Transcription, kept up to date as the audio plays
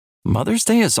Mother's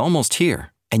Day is almost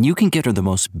here, and you can get her the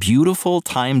most beautiful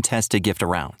time-tested gift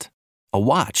around. A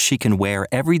watch she can wear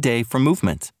every day from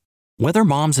Movement. Whether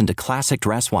mom's into classic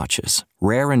dress watches,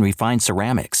 rare and refined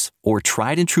ceramics, or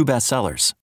tried and true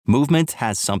bestsellers, Movement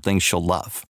has something she'll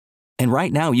love. And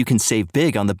right now you can save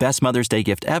big on the best Mother's Day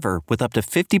gift ever with up to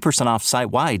 50% off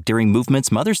site-wide during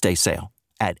Movement's Mother's Day sale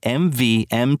at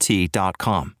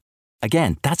MVMT.com.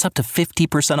 Again, that's up to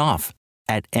 50% off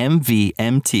at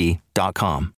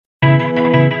MVMT.com.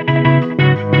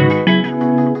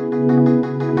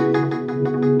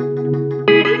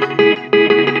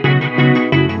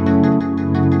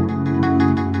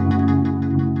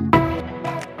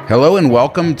 Hello and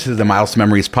welcome to the Miles to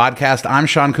Memories podcast. I'm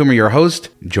Sean Coomer, your host,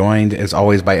 joined as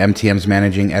always by MTM's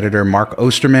managing editor, Mark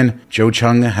Osterman. Joe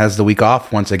Chung has the week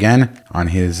off once again on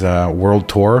his world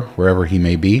tour, wherever he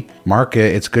may be. Mark,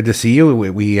 it's good to see you.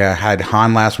 We had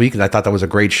Han last week, and I thought that was a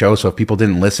great show. So if people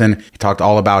didn't listen, he talked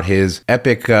all about his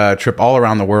epic trip all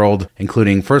around the world,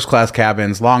 including first-class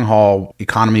cabins, long-haul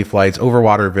economy flights,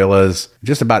 overwater villas,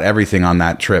 just about everything on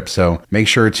that trip. So make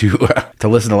sure to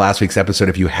listen to last week's episode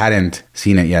if you hadn't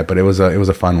seen it yet. But it was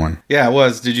a fun one. Yeah, it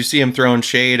was. Did you see him throwing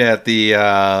shade at the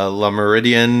La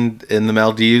Meridian in the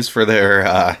Maldives for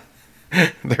their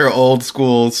old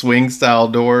school swing style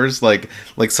doors, like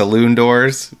saloon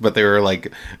doors, but they were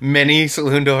like mini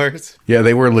saloon doors? Yeah,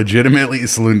 they were legitimately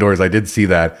saloon doors. I did see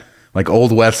that. Like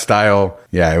Old West style.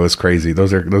 Yeah, it was crazy.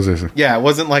 Those are. Yeah, it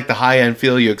wasn't like the high end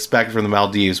feel you expect from the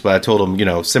Maldives, but I told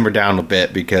him, simmer down a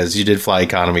bit because you did fly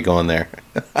economy going there.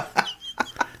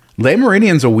 Le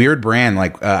Meridian's a weird brand.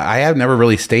 Like I have never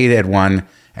really stayed at one,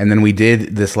 and then we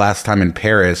did this last time in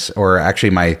Paris, or actually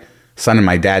my son and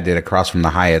my dad did across from the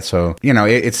Hyatt. So,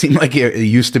 it seemed like it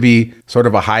used to be sort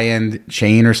of a high-end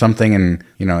chain or something, and,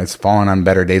 it's fallen on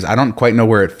better days. I don't quite know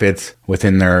where it fits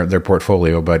within their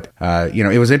portfolio, but,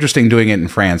 it was interesting doing it in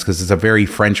France because it's a very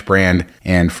French brand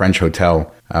and French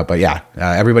hotel.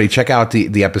 Everybody check out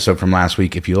the episode from last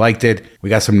week if you liked it. We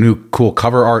got some new cool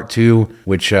cover art too,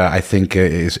 which I think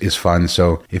is fun.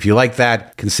 So if you like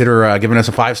that, consider giving us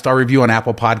a 5-star review on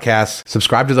Apple Podcasts.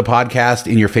 Subscribe to the podcast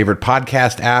in your favorite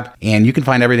podcast app, and you can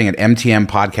find everything at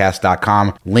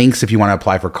mtmpodcast.com. Links if you want to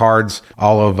apply for cards,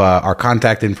 all of our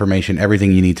contact information,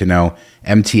 everything you need to know,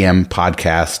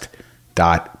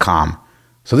 mtmpodcast.com.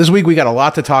 So this week we got a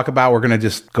lot to talk about. We're going to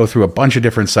just go through a bunch of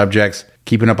different subjects,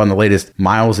 keeping up on the latest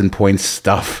miles and points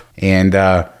stuff. And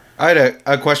I had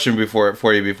a question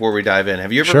for you before we dive in.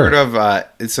 Have you ever heard of,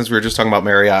 since we were just talking about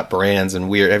Marriott brands and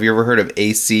weird, have you ever heard of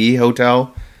AC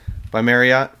Hotel by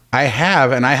Marriott? I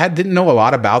have, and didn't know a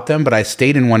lot about them, but I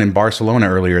stayed in one in Barcelona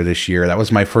earlier this year. That was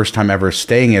my first time ever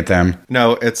staying at them.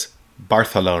 No, it's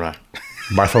Barcelona.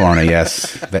 Barcelona,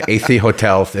 yes. The AC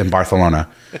Hotel in Barcelona.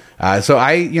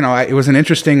 It was an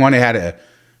interesting one. It had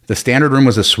the standard room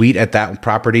was a suite at that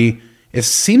property. It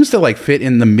seems to fit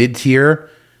in the mid-tier,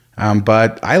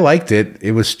 but I liked it.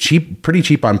 It was pretty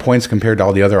cheap on points compared to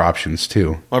all the other options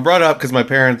too. Well, I brought it up because my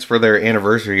parents, for their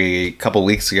anniversary a couple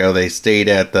weeks ago, they stayed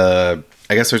at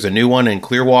I guess there's a new one in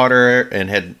Clearwater,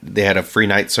 and they had a free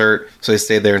night cert, so they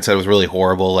stayed there and said it was really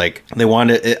horrible. Like they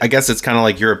wanted, I guess it's kind of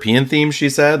like European themed, she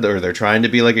said, or they're trying to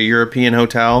be like a European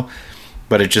hotel,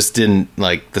 but it just didn't,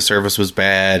 like, the service was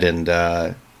bad, and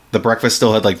the breakfast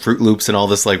still had like Fruit Loops and all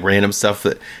this like random stuff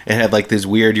that it had like these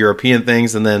weird European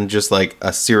things, and then just like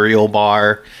a cereal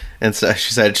bar, and so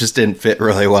she said it just didn't fit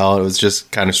really well. It was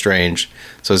just kind of strange.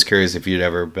 So I was curious if you'd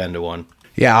ever been to one.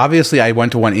 Yeah, obviously I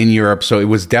went to one in Europe, so it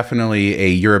was definitely a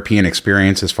European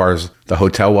experience as far as the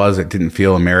hotel was. It didn't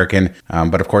feel American,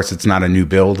 but of course it's not a new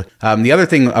build. The other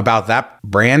thing about that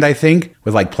brand, I think,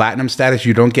 with like platinum status,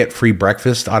 you don't get free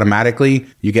breakfast automatically.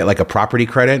 You get like a property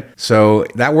credit. So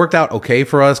that worked out okay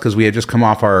for us because we had just come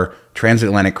off our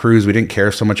transatlantic cruise. We didn't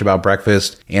care so much about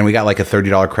breakfast, and we got like a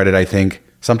 $30 credit, I think.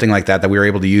 Something like that we were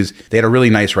able to use. They had a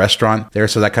really nice restaurant there,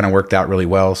 so that kind of worked out really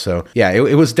well. So yeah,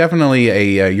 it was definitely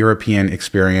a European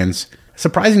experience.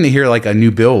 Surprising to hear like a new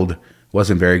build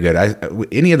wasn't very good.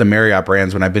 Any of the Marriott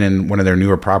brands, when I've been in one of their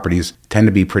newer properties, tend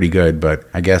to be pretty good, but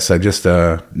I guess just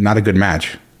not a good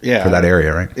match for that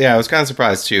area, right? Yeah, I was kind of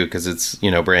surprised too because it's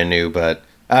brand new, but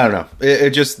I don't know. It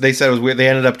just, they said it was weird. They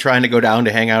ended up trying to go down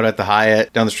to hang out at the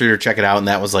Hyatt down the street or check it out, and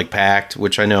that was like packed,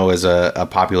 which I know is a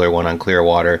popular one on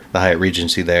Clearwater, the Hyatt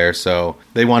Regency there. So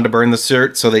they wanted to burn the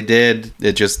cert, so they did.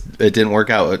 It didn't work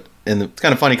out. And it's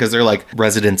kind of funny because they're like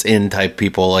Residence Inn type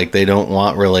people. Like they don't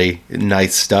want really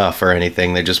nice stuff or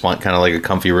anything. They just want kind of like a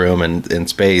comfy room and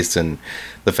space. And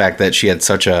the fact that she had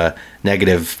such a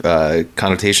negative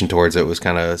connotation towards it was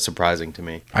kind of surprising to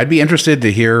me. I'd be interested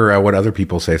to hear what other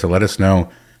people say. So let us know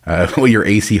what your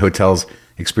AC hotels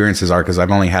experiences are, because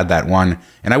I've only had that one.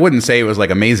 And I wouldn't say it was like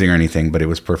amazing or anything, but it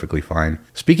was perfectly fine.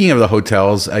 Speaking of the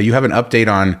hotels, you have an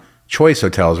update on Choice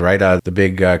Hotels, right? The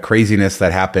big craziness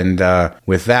that happened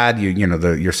with that.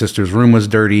 Your sister's room was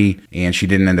dirty and she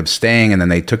didn't end up staying, and then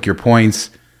they took your points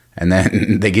and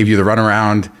then they gave you the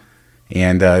runaround.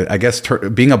 And I guess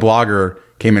being a blogger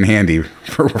came in handy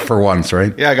for once,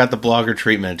 right? Yeah, I got the blogger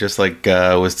treatment, just like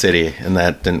with City, and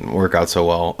that didn't work out so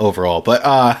well overall. But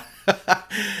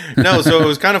no, so it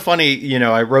was kind of funny.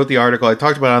 I wrote the article. I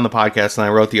talked about it on the podcast, and I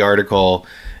wrote the article.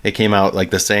 It came out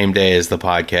like the same day as the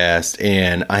podcast,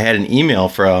 and I had an email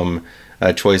from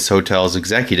Choice Hotels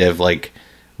executive, like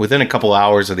within a couple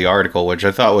hours of the article, which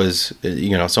I thought was,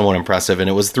 somewhat impressive. And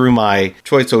it was through my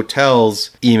Choice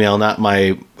Hotels email, not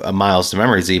my Miles to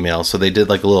Memories email. So they did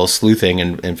like a little sleuthing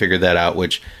and figured that out,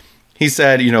 which he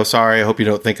said, sorry, I hope you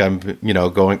don't think I'm,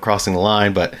 crossing the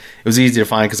line. But it was easy to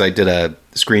find because I did a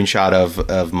screenshot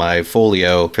of my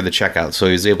folio for the checkout. So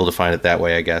he was able to find it that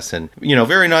way, I guess. And,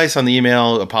 very nice on the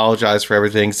email, apologized for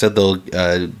everything, said they'll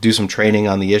do some training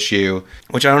on the issue,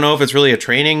 which I don't know if it's really a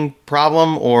training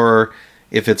problem or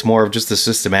if it's more of just a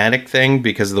systematic thing,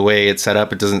 because of the way it's set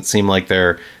up, it doesn't seem like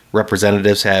their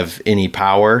representatives have any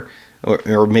power,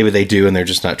 or maybe they do and they're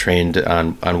just not trained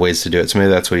on ways to do it. So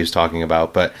maybe that's what he was talking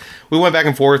about. But we went back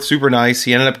and forth, super nice.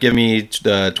 He ended up giving me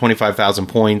 25,000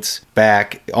 points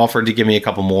back, offered to give me a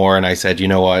couple more, and I said, you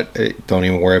know what, don't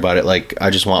even worry about it. Like, I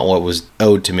just want what was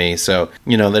owed to me. So,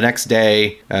 the next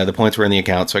day, the points were in the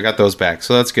account, so I got those back.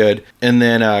 So that's good. And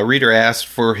then a reader asked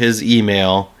for his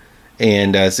email,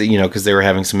 and because they were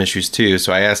having some issues too.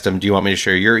 So I asked him, do you want me to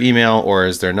share your email, or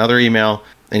is there another email?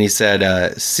 And he said,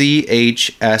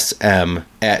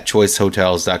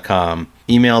 chsm@choicehotels.com.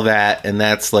 Email that, and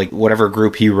that's like whatever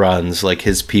group he runs, like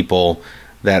his people,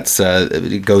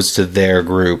 it goes to their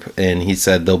group. And he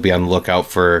said they'll be on the lookout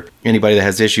for anybody that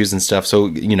has issues and stuff.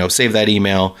 So, save that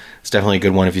email. It's definitely a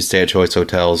good one if you stay at Choice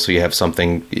Hotels, so you have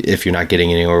something if you're not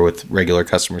getting anywhere with regular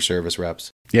customer service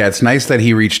reps. Yeah, it's nice that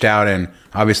he reached out and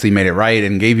obviously made it right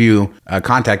and gave you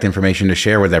contact information to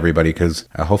share with everybody, because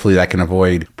hopefully that can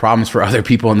avoid problems for other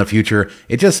people in the future.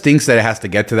 It just stinks that it has to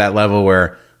get to that level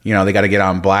where, they got to get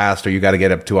on blast, or you got to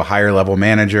get up to a higher level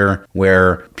manager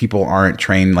where people aren't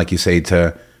trained, like you say,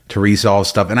 to resolve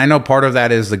stuff. And I know part of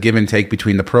that is the give and take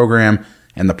between the program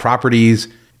and the properties.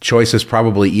 Choice is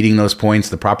probably eating those points.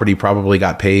 The property probably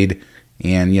got paid,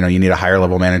 and, you need a higher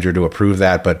level manager to approve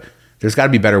that. But there's got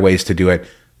to be better ways to do it.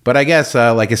 But I guess,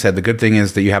 like I said, the good thing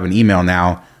is that you have an email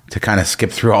now to kind of skip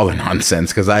through all the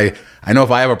nonsense, because I know if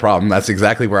I have a problem, that's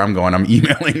exactly where I'm going. I'm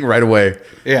emailing right away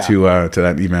to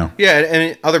that email. Yeah,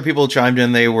 and other people chimed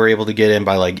in. They were able to get in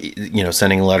by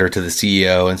sending a letter to the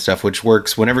CEO and stuff, which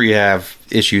works whenever you have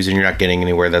issues and you're not getting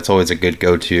anywhere. That's always a good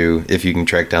go-to if you can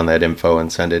track down that info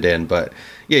and send it in. But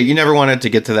yeah, you never wanted to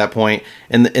get to that point.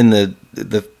 And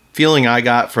the feeling I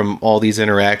got from all these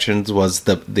interactions was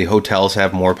the hotels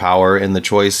have more power in the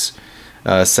Choice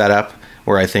setup,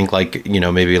 where I think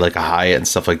maybe like a Hyatt and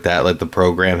stuff like that, like the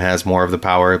program has more of the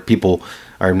power. People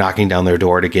are knocking down their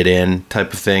door to get in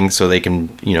type of thing, so they can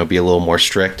be a little more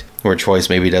strict, where Choice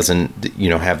maybe doesn't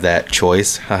have that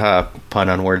choice. Haha, pun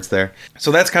on words there.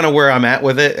 So that's kind of where I'm at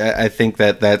with it. I think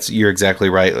you're exactly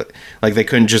right. Like, they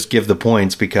couldn't just give the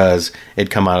points because it'd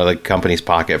come out of the company's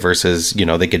pocket, versus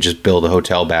they could just bill the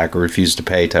hotel back or refuse to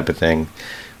pay type of thing,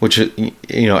 which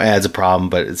adds a problem,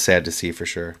 but it's sad to see for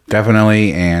sure.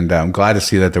 Definitely, and I'm glad to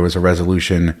see that there was a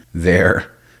resolution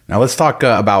there. Now let's talk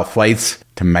about flights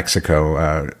to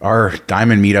Mexico. Our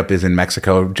Diamond meetup is in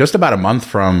Mexico just about a month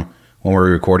from when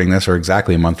we're recording this, or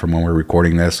exactly a month from when we're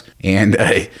recording this. And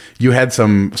you had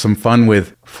some fun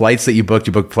with flights that you booked.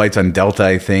 You booked flights on Delta,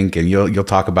 I think, and you'll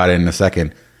talk about it in a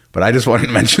second. But I just wanted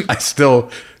to mention I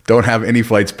still don't have any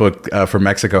flights booked for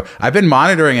Mexico. I've been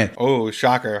monitoring it. Oh,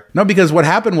 shocker. No, because what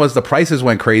happened was the prices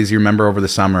went crazy, remember, over the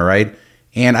summer, right?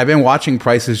 And I've been watching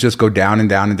prices just go down and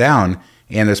down and down.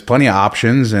 And there's plenty of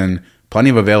options and plenty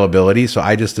of availability. So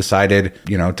I just decided,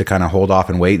 to kind of hold off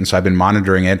and wait. And so I've been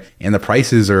monitoring it. And the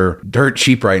prices are dirt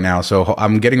cheap right now. So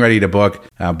I'm getting ready to book.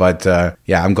 But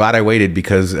I'm glad I waited,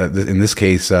 because in this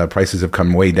case, prices have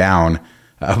come way down.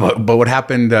 But what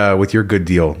happened with your good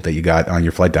deal that you got on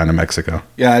your flight down to Mexico?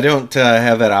 Yeah, I don't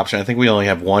have that option. I think we only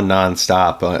have one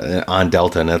nonstop on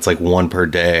Delta, and that's like one per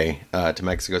day to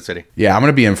Mexico City. Yeah, I'm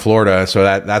going to be in Florida, so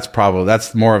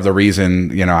that's more of the reason.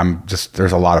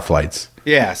 There's a lot of flights.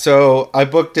 Yeah, so I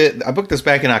booked this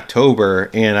back in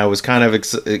October, and I was kind of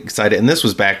excited. And this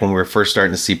was back when we were first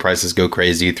starting to see prices go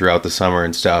crazy throughout the summer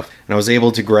and stuff. And I was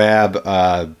able to grab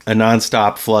a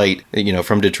nonstop flight,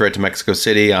 from Detroit to Mexico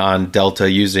City on Delta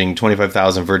using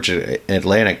 25,000 Virgin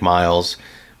Atlantic miles,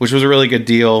 which was a really good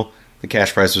deal. The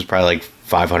cash price was probably like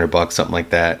 $500, something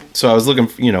like that. So I was looking,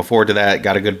 forward to that.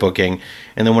 Got a good booking,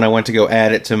 and then when I went to go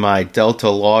add it to my Delta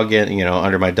login,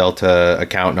 under my Delta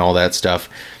account and all that stuff,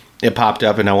 it popped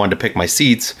up, and I wanted to pick my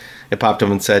seats. It popped up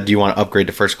and said, "Do you want to upgrade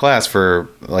to first class for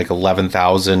like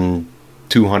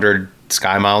 11,200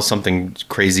 Sky Miles, something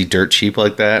crazy dirt cheap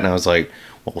like that?" And I was like,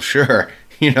 "Well, sure,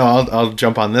 I'll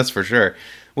jump on this for sure."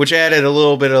 Which added a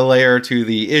little bit of layer to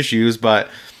the issues, but.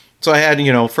 So I had,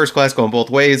 first class going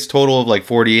both ways, total of like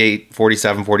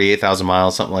 48,000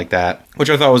 miles, something like that, which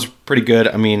I thought was pretty good.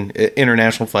 I mean,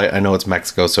 international flight, I know it's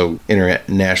Mexico, so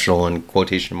international in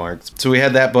quotation marks. So we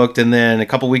had that booked, and then a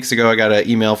couple weeks ago, I got an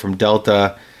email from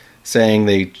Delta saying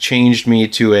they changed me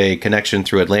to a connection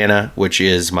through Atlanta, which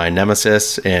is my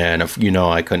nemesis, and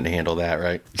I couldn't handle that,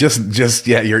 right? Just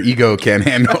your ego can't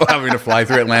handle having to fly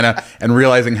through Atlanta and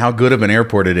realizing how good of an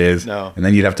airport it is. No. And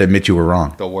then you'd have to admit you were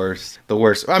wrong. The worst.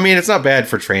 I mean, it's not bad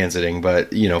for transiting, but,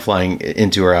 flying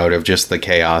into or out of just the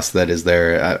chaos that is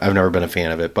there, I've never been a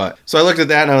fan of it. But so I looked at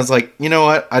that and I was like, you know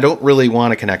what? I don't really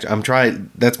want to connect.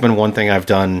 That's been one thing I've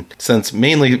done since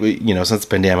mainly, since the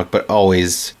pandemic, but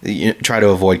always try to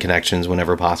avoid connections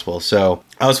whenever possible. So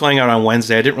I was flying out on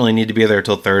Wednesday. I didn't really need to be there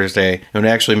until Thursday. It would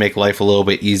actually make life a little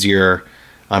bit easier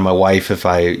on my wife if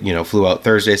I, flew out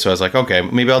Thursday. So I was like, okay,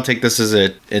 maybe I'll take this as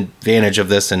an advantage of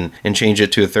this and change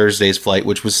it to a Thursday's flight,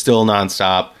 which was still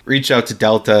nonstop. Reached out to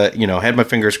Delta, had my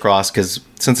fingers crossed because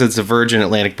since it's a Virgin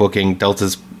Atlantic booking,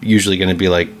 Delta's usually going to be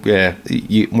like, yeah,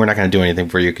 we're not going to do anything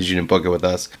for you because you didn't book it with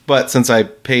us. But since I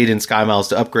paid in Sky Miles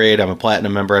to upgrade, I'm a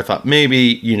platinum member, I thought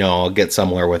maybe, I'll get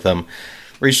somewhere with them.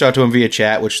 Reached out to them via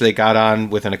chat, which they got on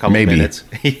within a couple minutes.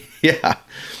 Yeah.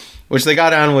 Which they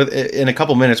got on with in a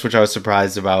couple minutes, which I was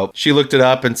surprised about. She looked it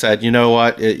up and said, you know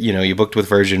what? You booked with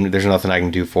Virgin. There's nothing I can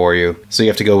do for you. So you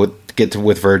have to go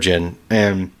with Virgin.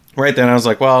 And right then I was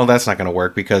like, well, that's not going to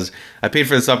work because I paid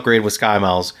for this upgrade with Sky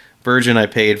Miles. Virgin, I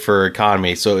paid for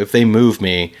economy. So if they move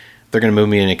me, they're going to move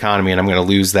me in economy and I'm going to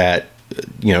lose that,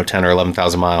 10 or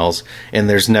 11,000 miles. And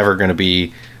there's never going to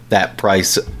be that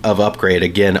price of upgrade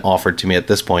again offered to me at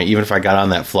this point. Even if I got on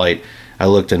that flight, I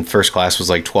looked and first class was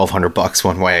like $1,200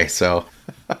 one way. So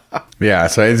yeah,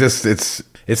 so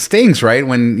it stings, right?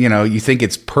 When you think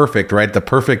it's perfect, right? The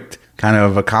perfect kind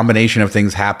of a combination of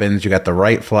things happens. You got the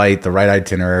right flight, the right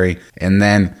itinerary, and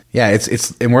then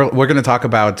and we're going to talk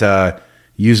about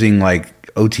using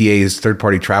like OTAs, third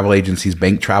party travel agencies,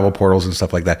 bank travel portals, and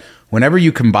stuff like that. Whenever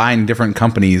you combine different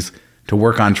companies to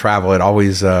work on travel, it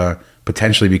always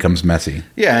potentially becomes messy.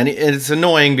 Yeah, and it's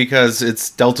annoying because it's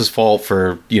Delta's fault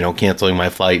for, canceling my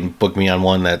flight and book me on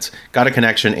one that's got a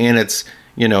connection and it's,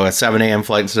 a 7 a.m.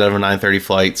 flight instead of a 9:30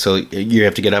 flight. So you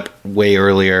have to get up way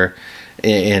earlier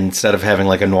instead of having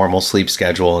like a normal sleep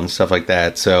schedule and stuff like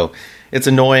that. So it's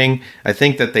annoying. I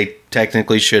think that they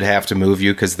technically should have to move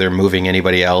you because they're moving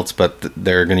anybody else, but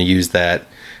they're going to use that.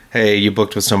 Hey, you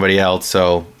booked with somebody else,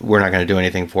 so we're not going to do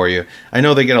anything for you. I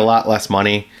know they get a lot less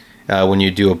money when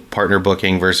you do a partner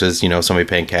booking versus, somebody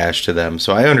paying cash to them.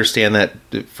 So I understand that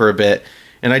for a bit.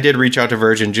 And I did reach out to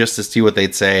Virgin just to see what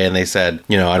they'd say. And they said,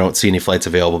 I don't see any flights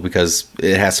available because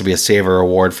it has to be a saver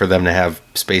award for them to have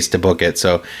space to book it.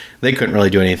 So they couldn't really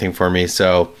do anything for me.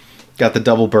 So got the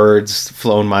double birds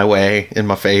flown my way in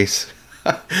my face.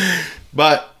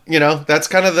 But, that's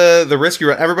kind of the risk.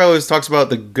 Everybody always talks about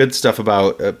the good stuff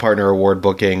about partner award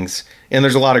bookings. And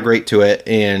there's a lot of great to it.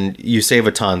 And you save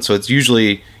a ton. So it's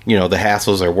usually, the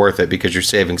hassles are worth it because you're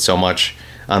saving so much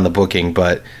on the booking.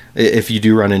 But if you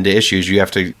do run into issues, you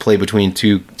have to play between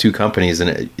two companies.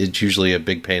 And it's usually a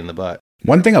big pain in the butt.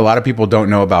 One thing a lot of people don't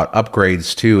know about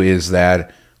upgrades, too, is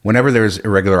that whenever there's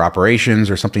irregular operations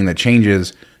or something that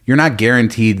changes, you're not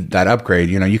guaranteed that upgrade.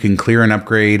 You can clear an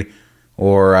upgrade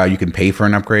or you can pay for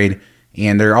an upgrade,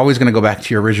 and they're always going to go back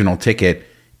to your original ticket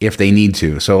if they need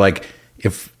to. So like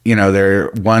if,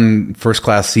 they're one first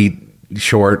class seat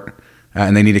short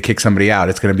and they need to kick somebody out,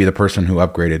 it's going to be the person who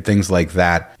upgraded, things like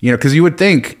that. Because you would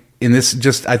think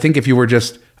I think if you were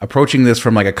just approaching this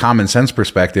from like a common sense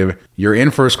perspective, you're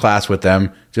in first class with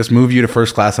them, just move you to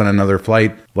first class on another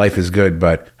flight, life is good.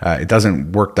 But it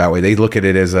doesn't work that way. They look at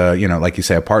it as like you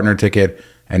say, a partner ticket,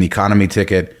 an economy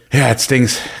ticket. Yeah, it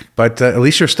stings, but at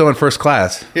least you're still in first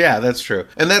class. Yeah, that's true.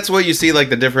 And that's what you see, like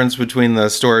the difference between the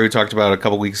story we talked about a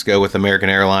couple weeks ago with American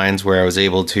Airlines, where I was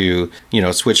able to,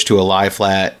 switch to a lie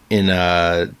flat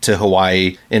to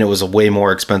Hawaii, and it was a way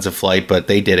more expensive flight, but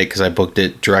they did it because I booked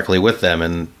it directly with them,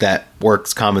 and that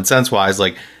works common sense wise.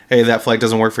 Like, hey, that flight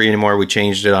doesn't work for you anymore. We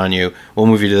changed it on you. We'll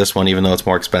move you to this one, even though it's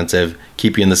more expensive.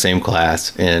 Keep you in the same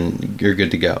class, and you're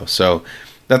good to go. So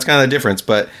that's kind of the difference,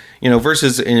 but.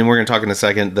 Versus, and we're going to talk in a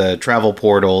second, the travel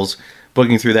portals,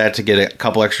 booking through that to get a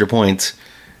couple extra points.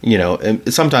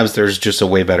 and sometimes there's just a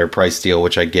way better price deal,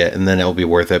 which I get, and then it'll be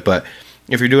worth it. But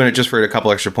if you're doing it just for a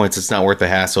couple extra points, it's not worth the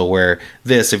hassle. Where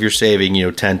this, if you're saving,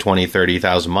 10, 20,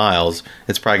 30,000 miles,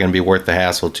 it's probably going to be worth the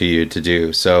hassle to you to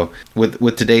do. So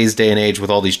with today's day and age, with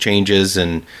all these changes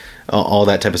and all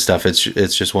that type of stuff, it's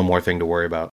just one more thing to worry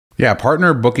about. Yeah,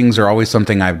 partner bookings are always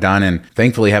something I've done, and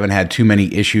thankfully haven't had too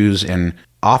many issues. And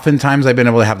oftentimes I've been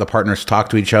able to have the partners talk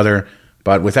to each other.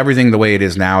 But with everything the way it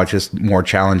is now, it's just more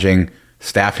challenging.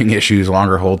 Staffing issues,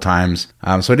 longer hold times.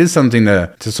 So it is something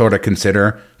to sort of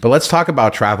consider. But let's talk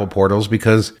about travel portals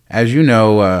because, as you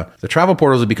know, the travel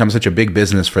portals have become such a big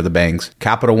business for the banks.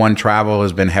 Capital One Travel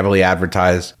has been heavily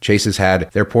advertised. Chase has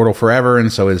had their portal forever,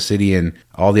 and so has Citi, and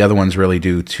all the other ones really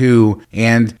do too.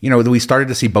 And, we started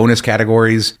to see bonus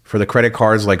categories for the credit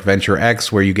cards like Venture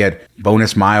X, where you get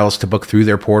bonus miles to book through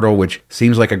their portal, which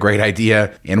seems like a great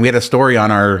idea. And we had a story on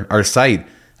our site.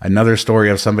 Another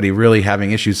story of somebody really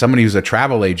having issues. Somebody who's a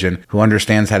travel agent who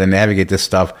understands how to navigate this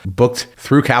stuff, booked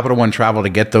through Capital One Travel to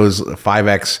get those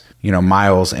 5X,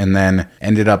 miles, and then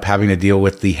ended up having to deal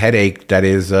with the headache that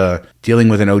is dealing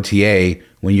with an OTA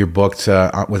when you're booked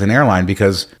with an airline.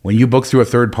 Because when you book through a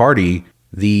third party,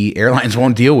 the airlines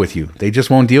won't deal with you. They just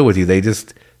won't deal with you. They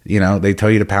just, they tell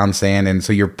you to pound sand. And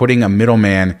so you're putting a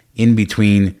middleman in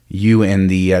between you and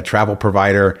the travel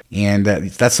provider. And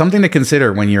that's something to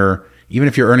consider when even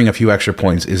if you're earning a few extra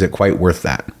points, is it quite worth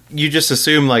that? You just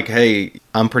assume like, hey,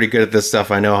 I'm pretty good at this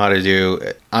stuff. I know how to do.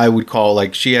 I would call,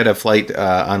 like, she had a flight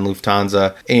on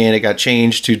Lufthansa and it got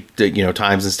changed to,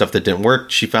 times and stuff that didn't work.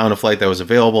 She found a flight that was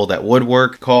available that would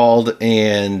work, called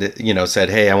and, said,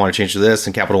 hey, I want to change to this.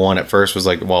 And Capital One at first was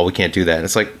like, well, we can't do that. And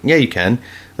it's like, yeah, you can.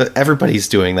 Everybody's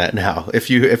doing that now. If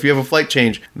you have a flight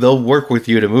change, they'll work with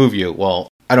you to move you. Well,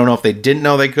 I don't know if they didn't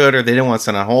know they could or they didn't want to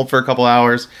send on hold for a couple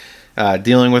hours.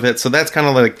 Dealing with it. So that's kind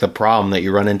of like the problem that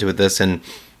you run into with this. And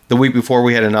the week before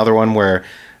we had another one where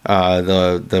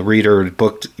the reader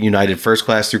booked United first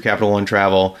class through Capital One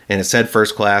Travel, and it said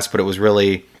first class, but it was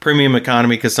really premium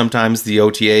economy, because sometimes the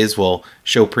OTAs will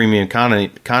show premium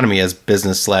economy as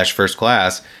business/first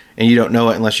class, and you don't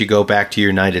know it unless you go back to your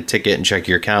United ticket and check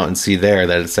your account and see there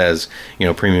that it says,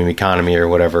 premium economy or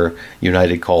whatever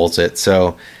United calls it.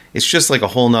 So it's just like a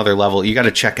whole nother level. You got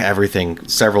to check everything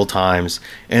several times,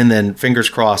 and then fingers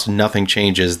crossed nothing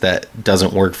changes that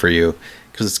doesn't work for you,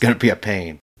 because it's going to be a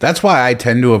pain. That's why I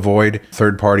tend to avoid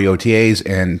third-party OTAs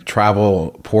and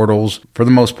travel portals for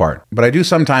the most part. But I do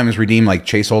sometimes redeem like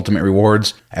Chase Ultimate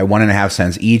Rewards at 1.5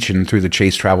 cents each and through the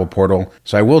Chase Travel Portal.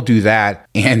 So I will do that.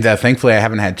 And thankfully, I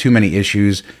haven't had too many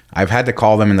issues. I've had to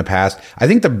call them in the past. I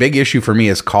think the big issue for me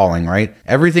is calling, right?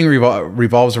 Everything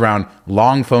revolves around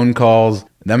long phone calls,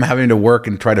 them having to work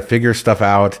and try to figure stuff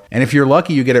out. And if you're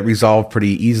lucky, you get it resolved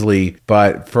pretty easily.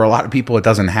 But for a lot of people, it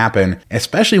doesn't happen,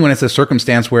 especially when it's a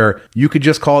circumstance where you could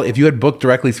just call, if you had booked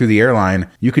directly through the airline,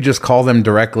 you could just call them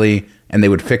directly and they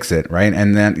would fix it, right?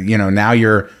 And then, now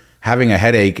you're having a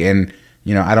headache and,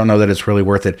 I don't know that it's really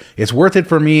worth it. It's worth it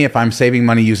for me if I'm saving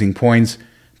money using points,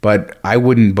 but I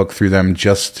wouldn't book through them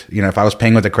just, if I was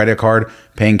paying with a credit card,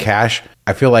 paying cash,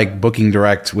 I feel like booking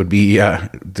direct would be,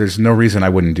 there's no reason I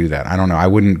wouldn't do that. I don't know. I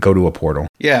wouldn't go to a portal.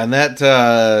 Yeah, and that,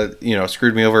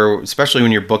 screwed me over, especially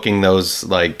when you're booking those,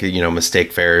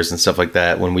 mistake fares and stuff like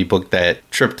that. When we booked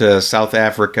that trip to South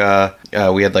Africa,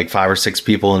 we had 5 or 6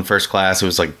 people in first class. It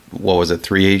was what was it,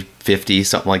 $350,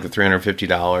 something like the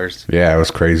 $350. Yeah, it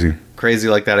was crazy. Crazy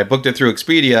like that. I booked it through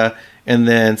Expedia, and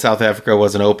then South Africa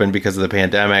wasn't open because of the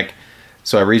pandemic.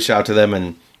 So I reached out to them,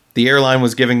 and the airline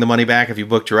was giving the money back if you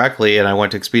booked directly. And I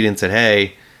went to Expedia and said,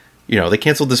 hey, they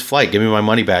canceled this flight. Give me my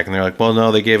money back. And they're like, well,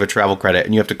 no, they gave a travel credit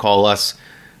and you have to call us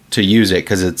to use it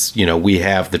because it's, we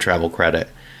have the travel credit.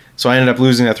 So I ended up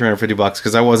losing that $350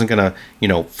 because I wasn't going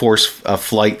to, force a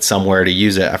flight somewhere to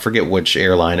use it. I forget which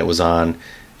airline it was on.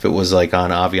 If it was on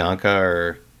Avianca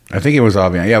or... I think it was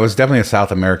Avianca. Yeah, it was definitely a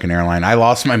South American airline. I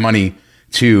lost my money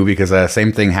too because the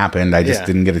same thing happened. I just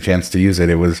didn't get a chance to use it.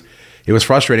 It was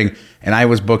frustrating, and I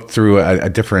was booked through a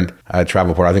different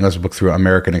travel portal. I think I was booked through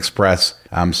American Express.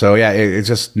 So yeah, it's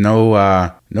just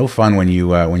no fun when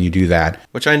you do that.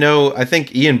 Which I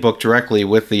think Ian booked directly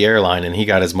with the airline, and he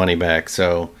got his money back.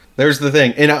 So there's the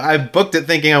thing. And I booked it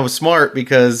thinking I was smart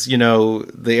because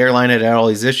the airline had all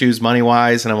these issues money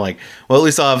wise, and I'm like, well, at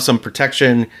least I'll have some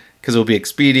protection because it'll be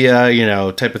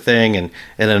Expedia, type of thing, and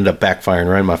it ended up backfiring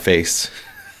right in my face.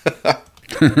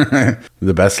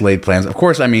 The best laid plans. Of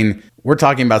course, we're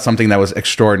talking about something that was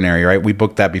extraordinary, right? We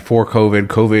booked that before COVID.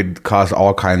 COVID caused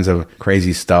all kinds of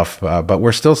crazy stuff, but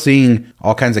we're still seeing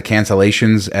all kinds of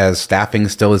cancellations as staffing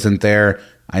still isn't there.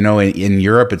 I know in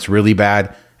Europe, it's really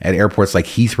bad at airports like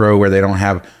Heathrow where they don't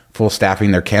have full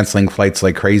staffing. They're canceling flights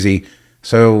like crazy.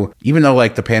 So even though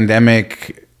like the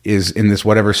pandemic is in this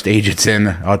whatever stage it's in,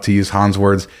 to use Hans'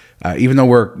 words, even though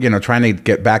we're trying to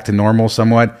get back to normal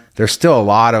somewhat, there's still a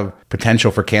lot of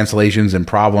potential for cancellations and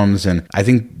problems. And I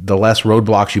think the less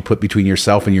roadblocks you put between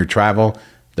yourself and your travel,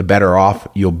 the better off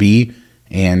you'll be.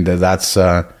 And that's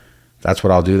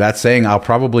what I'll do. That saying, I'll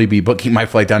probably be booking my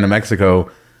flight down to Mexico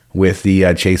with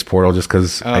the Chase portal just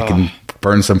because I can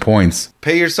burn some points.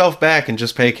 Pay yourself back and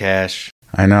just pay cash.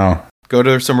 I know. Go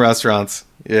to some restaurants.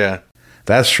 Yeah.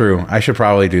 That's true. I should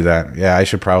probably do that. Yeah, I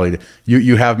should probably.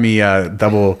 You have me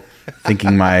double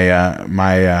thinking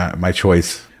my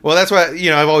choice. Well, that's what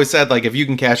I've always said. Like, if you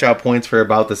can cash out points for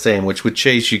about the same, which with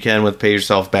Chase you can with pay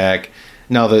yourself back.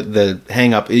 Now the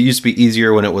hang up, it used to be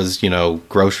easier when it was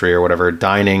grocery or whatever.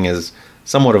 Dining is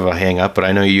somewhat of a hang up, but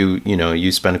I know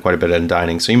you spend quite a bit on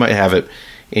dining, so you might have it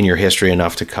in your history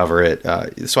enough to cover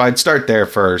it. So I'd start there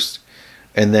first,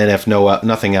 and then if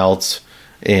nothing else.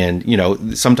 And,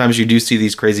 sometimes you do see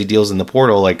these crazy deals in the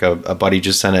portal. Like a buddy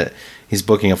just sent it. He's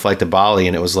booking a flight to Bali,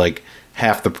 and it was like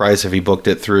half the price if he booked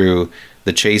it through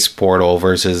the Chase portal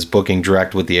versus booking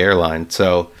direct with the airline.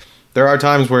 So there are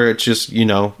times where it's just,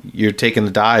 you're taking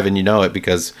the dive and you know it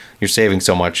because you're saving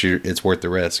so much. It's worth the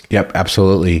risk. Yep,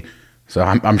 absolutely. So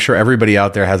I'm sure everybody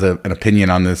out there has an opinion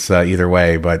on this either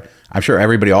way, but I'm sure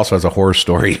everybody also has a horror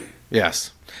story.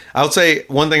 Yes.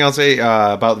 One thing I'll say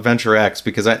about Venture X,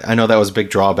 because I know that was a big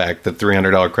drawback. The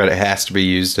 $300 credit has to be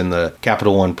used in the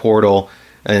Capital One portal.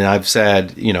 And I've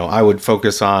said, I would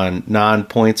focus on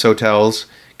non-points hotels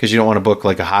because you don't want to book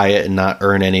like a Hyatt and not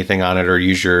earn anything on it or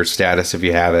use your status if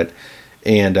you have it.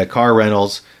 And car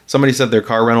rentals. Somebody said their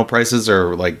car rental prices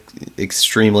are like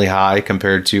extremely high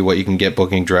compared to what you can get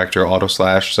booking direct or auto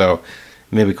slash. So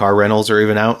maybe car rentals are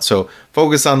even out. So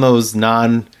focus on those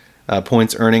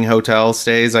points earning hotel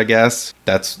stays, I guess.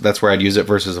 That's where I'd use it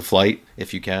versus a flight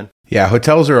if you can. Yeah,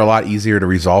 hotels are a lot easier to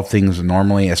resolve things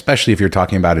normally, especially if you're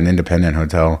talking about an independent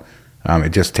hotel. It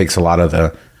just takes a lot of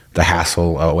the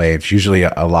hassle away. It's usually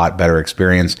a lot better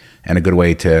experience and a good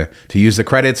way to use the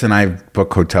credits. And I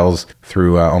book hotels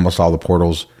through almost all the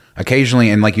portals occasionally.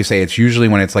 And like you say, it's usually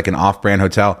when it's like an off-brand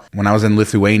hotel. When I was in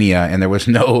Lithuania and there was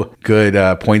no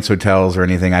good points hotels or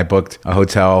anything, I booked a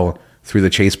hotel through the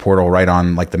Chase portal right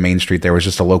on like the main street. There was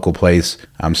just a local place.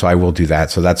 So I will do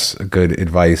that. So that's good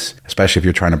advice, especially if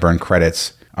you're trying to burn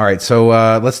credits. All right. So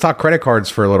let's talk credit cards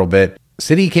for a little bit.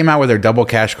 Citi came out with their double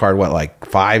cash card, like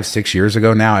 5-6 years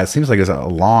ago now? It seems like it's a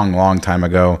long, long time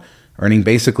ago, earning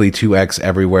basically 2x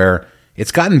everywhere.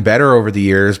 It's gotten better over the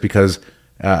years because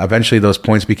eventually those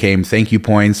points became thank you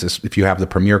points. If you have the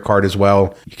Premier card as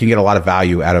well, you can get a lot of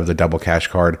value out of the double cash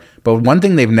card. But one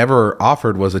thing they've never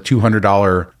offered was a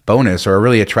 $200 bonus or a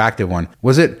really attractive one.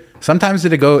 Sometimes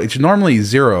did it go, it's normally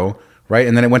 $0, right?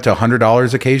 And then it went to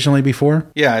 $100 occasionally before?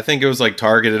 Yeah, I think it was like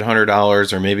targeted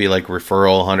 $100 or maybe like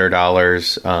referral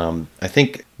 $100. I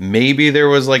think maybe there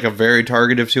was like a very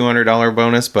targeted $200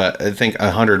 bonus, but I think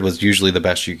 100 was usually the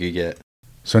best you could get.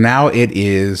 So now it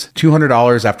is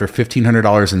 $200 after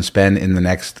 $1,500 in spend in the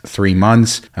next 3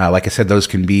 months. Like I said, those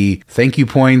can be thank you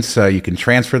points. You can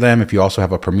transfer them if you also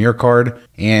have a Premier card.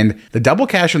 And the double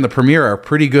cash and the Premier are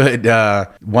pretty good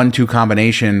 1-2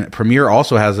 combination. Premier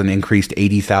also has an increased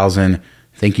 80,000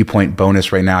 thank you point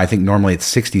bonus right now. I think normally it's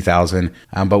 60,000.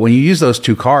 But when you use those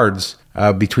two cards,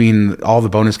 between all the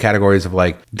bonus categories of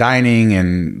like dining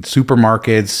and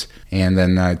supermarkets and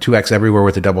then 2x everywhere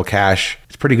with the double cash,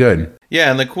 it's pretty good. Yeah,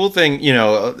 and the cool thing,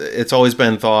 it's always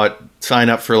been thought, sign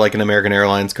up for like an American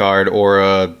Airlines card or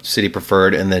a Citi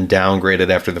Preferred and then downgrade it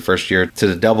after the first year to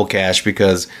the double cash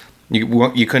because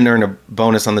you couldn't earn a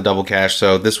bonus on the double cash.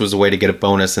 So this was a way to get a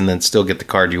bonus and then still get the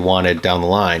card you wanted down the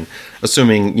line,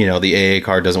 assuming, the AA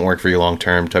card doesn't work for you long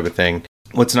term type of thing.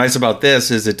 What's nice about this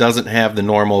is it doesn't have the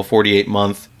normal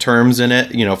 48-month terms in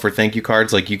it, for thank you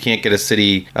cards. Like you can't get a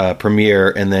Citi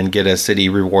Premier and then get a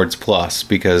Citi Rewards Plus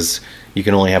because you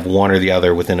can only have one or the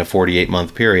other within a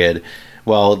 48-month period.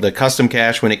 Well, the Custom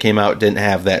Cash, when it came out, didn't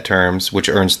have that terms, which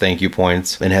earns thank you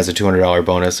points and has a $200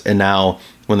 bonus. And now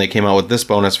when they came out with this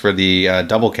bonus for the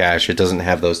Double Cash, it doesn't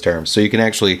have those terms. So you can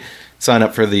actually sign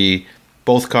up for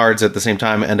both cards at the same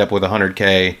time, end up with a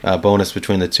 $100K bonus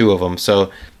between the two of them.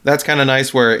 So that's kind of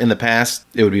nice, where in the past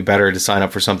it would be better to sign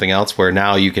up for something else, where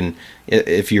now you can,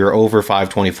 if you're over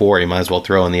 524, you might as well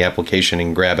throw in the application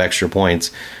and grab extra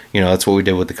points. That's what we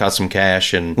did with the Custom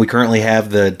Cash, and we currently have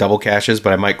the double cashes,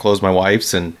 but I might close my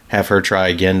wife's and have her try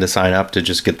again to sign up to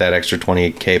just get that extra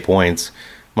 28K points.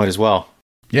 Might as well.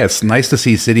 Yeah, it's nice to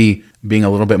see Citi being a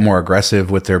little bit more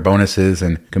aggressive with their bonuses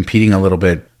and competing a little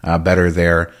bit better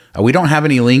there. We don't have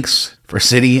any links for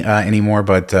Citi anymore,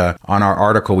 but on our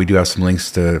article, we do have some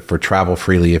links for Travel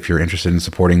Freely if you're interested in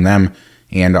supporting them.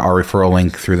 and our referral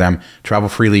link through them. Travel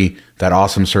Freely, that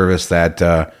awesome service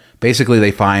that basically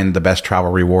they find the best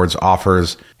travel rewards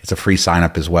offers. It's a free sign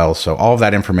up as well. So all of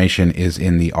that information is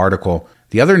in the article.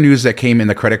 The other news that came in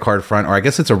the credit card front, or I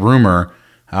guess it's a rumor,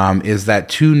 is that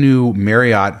 2 new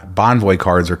Marriott Bonvoy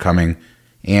cards are coming.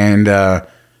 And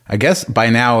I guess by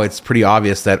now it's pretty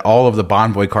obvious that all of the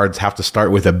Bonvoy cards have to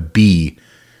start with a B.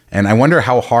 And I wonder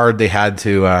how hard they had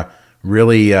to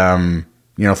really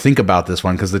think about this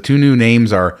one, because the 2 new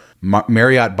names are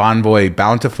Marriott Bonvoy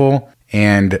Bountiful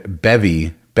and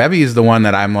Bevy. Bevy is the one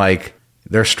that I'm like,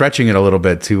 they're stretching it a little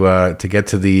bit to get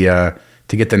to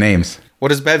the names. What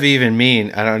does Bevy even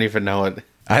mean? I don't even know it.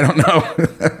 I don't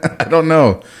know. I don't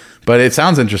know, but it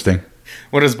sounds interesting.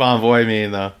 What does Bonvoy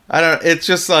mean though? It's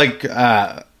just like,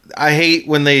 I hate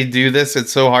when they do this.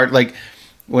 It's so hard. Like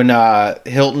when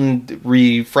Hilton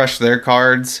refreshed their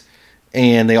cards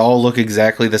and they all look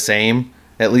exactly the same.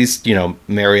 At least,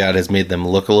 Marriott has made them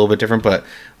look a little bit different, but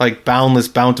like Boundless,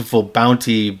 Bountiful,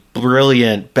 Bounty,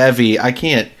 Brilliant, Bevy, I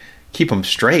can't keep them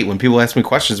straight. When people ask me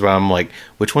questions about them, I'm like,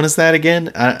 which one is that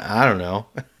again? I don't know.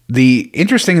 The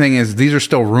interesting thing is these are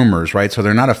still rumors, right? So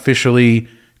they're not officially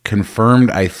confirmed,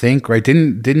 I think, right?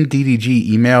 Didn't DDG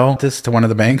email this to one of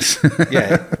the banks?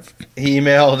 Yeah. He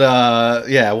emailed,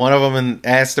 one of them and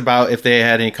asked about if they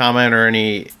had any comment or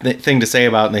anything to say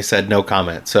about it, and they said no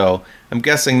comment. So I'm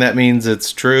guessing that means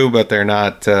it's true, but they're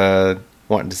not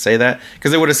wanting to say that.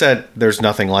 Because they would have said there's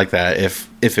nothing like that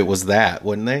if it was that,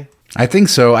 wouldn't they? I think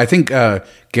so. I think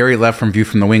Gary Leff from View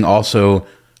from the Wing also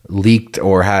leaked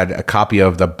or had a copy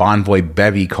of the Bonvoy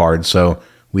Bevy card. So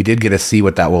we did get to see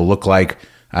what that will look like.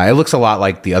 It looks a lot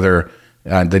like the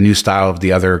new style of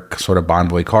the other sort of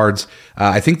Bonvoy cards.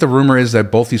 I think the rumor is that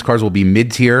both these cards will be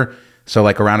mid-tier, so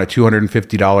like around a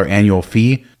 $250 annual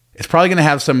fee. It's probably going to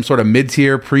have some sort of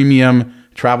mid-tier premium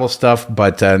travel stuff,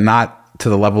 but not to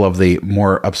the level of the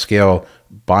more upscale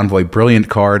Bonvoy Brilliant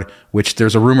card, which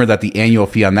there's a rumor that the annual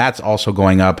fee on that's also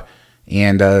going up.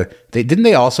 And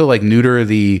they also like neuter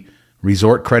the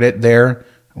resort credit there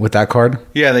with that card?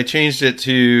 Yeah, they changed it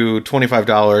to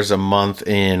 $25 a month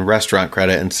in restaurant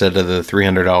credit instead of the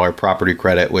 $300 property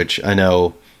credit, which I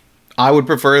know I would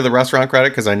prefer the restaurant credit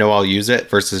because I know I'll use it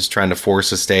versus trying to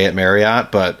force a stay at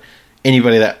Marriott. But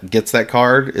anybody that gets that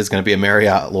card is going to be a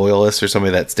Marriott loyalist or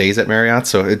somebody that stays at Marriott,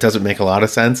 so it doesn't make a lot of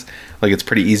sense. Like, it's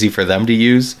pretty easy for them to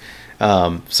use.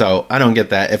 So I don't get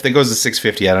that. If it goes to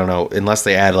 $650, I don't know, unless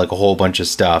they add like a whole bunch of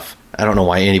stuff, I don't know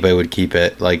why anybody would keep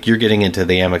it. Like, you're getting into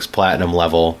the Amex Platinum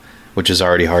level, which is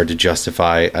already hard to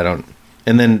justify.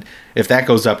 And then if that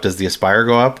goes up, does the Aspire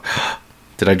go up?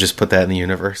 Did I just put that in the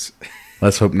universe?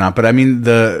 Let's hope not. But I mean,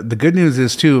 the good news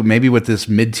is too, maybe with this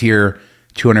mid-tier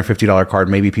 $250 card,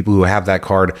 maybe people who have that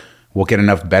card will get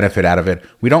enough benefit out of it.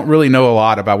 We don't really know a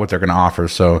lot about what they're going to offer.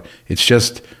 So it's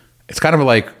kind of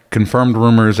like confirmed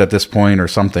rumors at this point or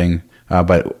something.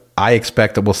 But I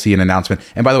expect that we'll see an announcement.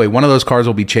 And by the way, one of those cards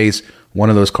will be Chase. One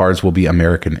of those cards will be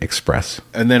American Express.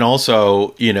 And then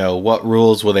also, what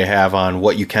rules will they have on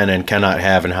what you can and cannot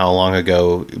have and how long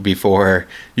ago before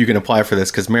you can apply for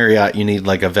this? Because Marriott, you need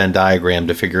like a Venn diagram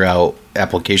to figure out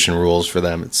application rules for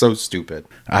them. It's so stupid.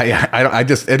 I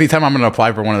just, anytime I'm going to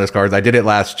apply for one of those cards, I did it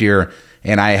last year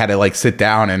and I had to like sit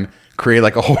down and create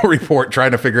like a whole report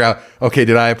trying to figure out, okay,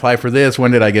 did I apply for this?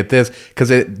 When did I get this?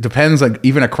 Because it depends, like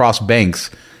even across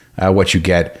banks, what you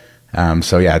get.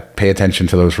 So yeah, pay attention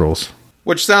to those rules.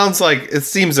 Which sounds like it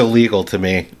seems illegal to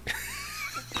me.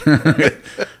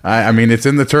 I mean, it's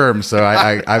in the terms, so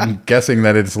I'm guessing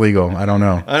that it's legal. I don't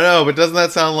know. I know, but doesn't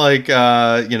that sound like,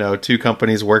 two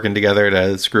companies working together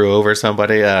to screw over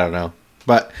somebody? I don't know.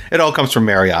 But it all comes from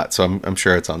Marriott, so I'm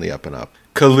sure it's on the up and up.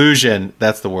 Collusion,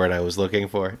 that's the word I was looking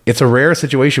for. It's a rare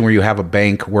situation where you have a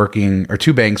bank working, or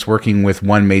two banks working with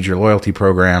one major loyalty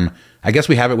program. I guess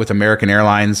we have it with American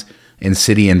Airlines and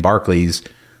Citi and Barclays.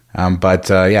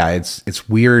 But it's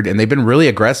weird, and they've been really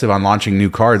aggressive on launching new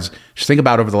cards. Just think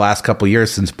about over the last couple of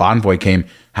years since Bonvoy came,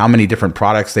 how many different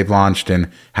products they've launched and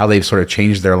how they've sort of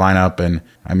changed their lineup. And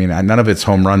I mean, none of it's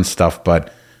home run stuff,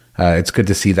 but it's good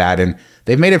to see that. And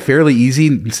they've made it fairly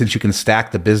easy since you can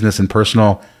stack the business and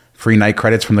personal free night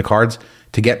credits from the cards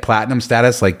to get platinum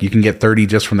status. Like you can get 30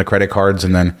 just from the credit cards,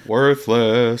 and then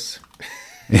worthless.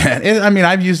 Yeah, I mean,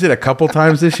 I've used it a couple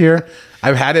times this year.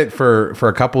 I've had it for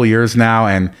a couple of years now,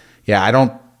 and yeah, I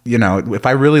don't, if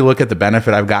I really look at the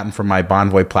benefit I've gotten from my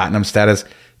Bonvoy Platinum status,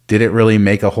 did it really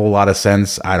make a whole lot of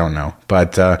sense? I don't know,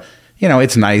 but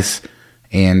it's nice,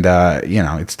 and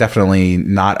it's definitely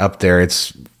not up there.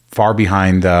 It's far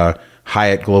behind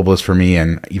Hyatt Globalist for me,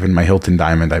 and even my Hilton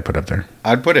Diamond I put up there.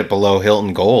 I'd put it below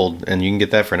Hilton Gold, and you can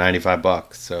get that for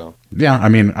 $95. So yeah, I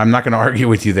mean, I'm not going to argue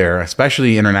with you there,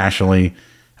 especially internationally.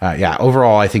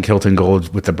 Overall, I think Hilton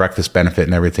Gold with the breakfast benefit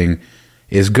and everything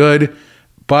is good,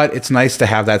 but it's nice to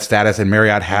have that status. And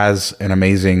Marriott has an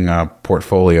amazing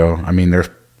portfolio. I mean, there's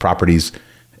properties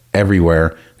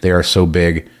everywhere. They are so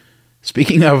big.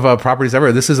 Speaking of properties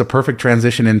everywhere, this is a perfect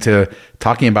transition into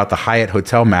talking about the Hyatt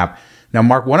hotel map. Now,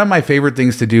 Mark, one of my favorite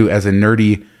things to do as a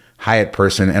nerdy Hyatt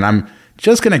person, and I'm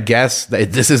just going to guess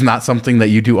that this is not something that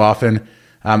you do often,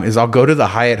 is I'll go to the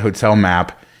Hyatt hotel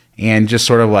map and just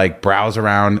sort of like browse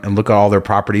around and look at all their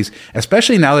properties,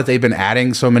 especially now that they've been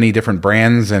adding so many different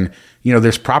brands. And, you know,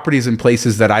 there's properties in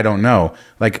places that I don't know.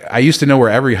 Like, I used to know where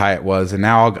every Hyatt was, and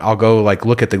now I'll go like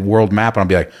look at the world map and I'll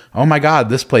be like, oh my God,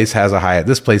 this place has a Hyatt.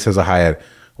 This place has a Hyatt.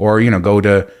 Or, you know, go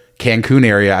to Cancun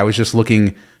area. I was just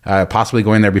looking, possibly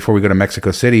going there before we go to Mexico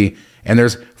City, and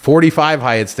there's 45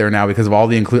 Hyatts there now because of all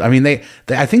the I mean, they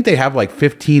I think they have like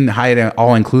 15 Hyatt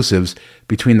all-inclusives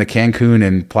between the Cancun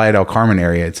and Playa del Carmen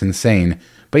area. It's insane.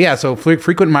 But yeah, so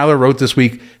Frequent Miler wrote this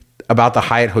week about the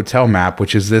Hyatt hotel map,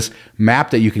 which is this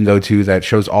map that you can go to that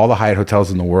shows all the Hyatt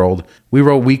hotels in the world.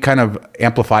 We kind of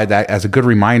amplified that as a good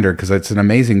reminder because it's an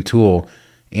amazing tool.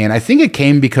 And I think it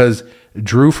came because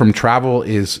Drew from Travel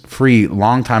is Free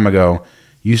long time ago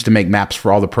used to make maps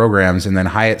for all the programs, and then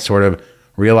Hyatt sort of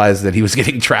realized that he was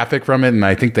getting traffic from it, and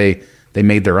I think they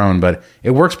made their own. But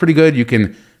it works pretty good. You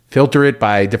can filter it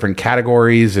by different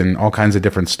categories and all kinds of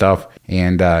different stuff,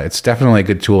 and it's definitely a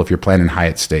good tool if you're planning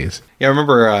Hyatt stays. Yeah, I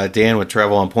remember Dan with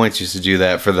Travel on Points used to do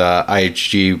that for the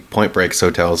IHG Point Breaks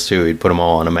hotels too. He'd put them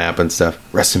all on a map and stuff.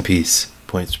 Rest in peace,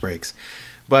 Points Breaks.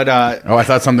 But I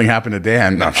thought something happened to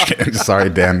Dan. No, I'm just kidding. Sorry,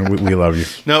 Dan. We love you.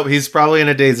 No, he's probably in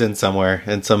a Days Inn somewhere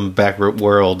in some back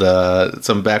world,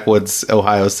 some backwoods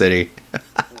Ohio city.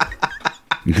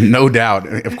 No doubt.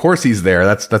 Of course he's there.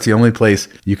 That's the only place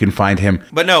you can find him.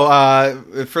 But no,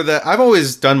 I've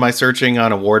always done my searching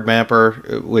on Award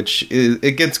Mapper, which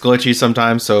it gets glitchy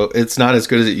sometimes, so it's not as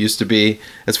good as it used to be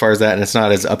as far as that, and it's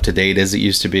not as up to date as it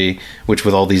used to be, which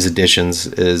with all these additions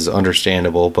is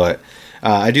understandable. But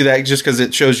I do that just because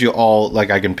it shows you all, like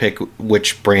I can pick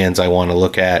which brands I want to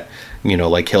look at, you know,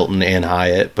 like Hilton and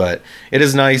Hyatt. But it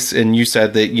is nice, and you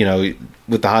said that, you know,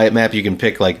 with the Hyatt map, you can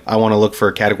pick, like, I want to look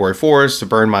for Category 4s to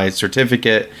burn my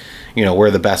certificate, you know, where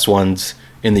are the best ones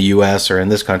in the U.S. or in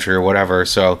this country or whatever.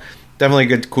 So definitely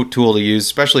a good tool to use,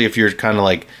 especially if you're kind of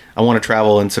like, I want to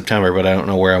travel in September, but I don't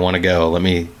know where I want to go. Let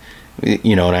me,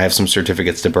 you know, and I have some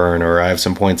certificates to burn, or I have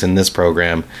some points in this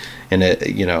program. And it,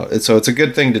 you know, so it's a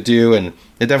good thing to do, and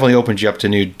it definitely opens you up to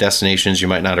new destinations you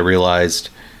might not have realized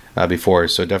before.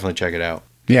 So definitely check it out.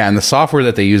 Yeah, and the software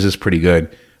that they use is pretty good.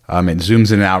 It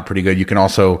zooms in and out pretty good. You can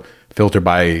also filter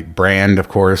by brand, of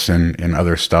course, and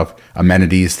other stuff,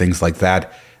 amenities, things like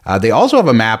that. They also have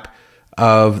a map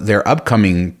of their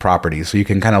upcoming properties, so you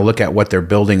can kind of look at what they're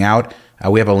building out.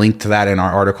 We have a link to that in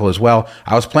our article as well.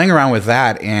 I was playing around with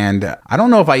that, and I don't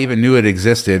know if I even knew it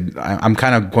existed. I'm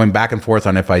kind of going back and forth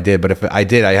on if I did, but if I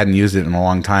did, I hadn't used it in a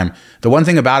long time. The one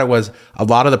thing about it was a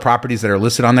lot of the properties that are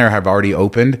listed on there have already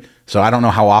opened, so I don't know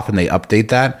how often they update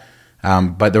that.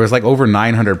 But there was like over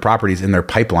 900 properties in their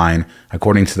pipeline,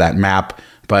 according to that map.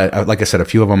 But like I said, a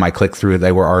few of them I clicked through,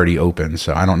 they were already open.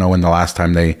 So I don't know when the last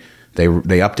time they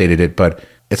updated it, but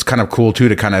it's kind of cool too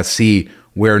to kind of see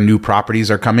where new properties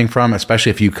are coming from, especially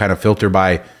if you kind of filter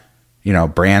by, you know,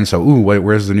 brand. So,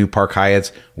 where's the new Park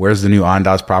Hyatts? Where's the new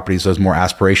Andaz properties? Those more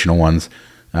aspirational ones.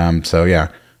 So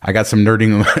yeah, I got some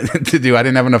nerding to do. I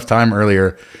didn't have enough time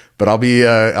earlier, but I'll be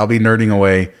nerding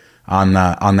away on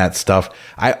that stuff.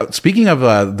 Speaking of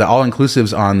the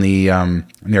all-inclusives on the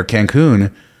near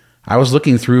Cancun, I was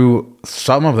looking through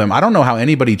some of them. I don't know how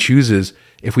anybody chooses.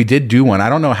 If we did do one, I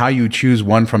don't know how you choose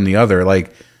one from the other.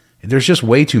 Like, there's just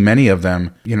way too many of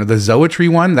them. You know, the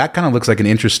Zoetry one, that kind of looks like an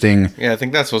interesting... Yeah, I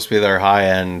think that's supposed to be their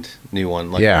high-end new one.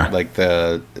 Like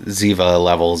the Ziva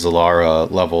level,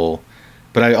 Zilara level.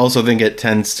 But I also think it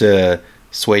tends to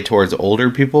sway towards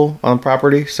older people on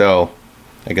property. So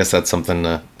I guess that's something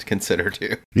to consider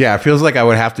too. Yeah, it feels like I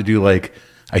would have to do like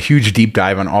a huge deep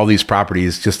dive on all these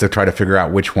properties just to try to figure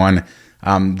out which one.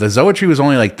 The Zoetry was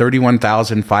only like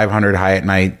 31,500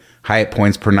 Hyatt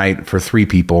points per night for 3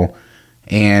 people.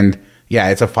 And yeah,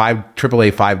 it's a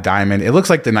AAA 5 diamond. It looks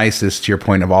like the nicest, to your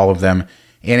point, of all of them.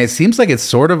 And it seems like it's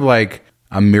sort of like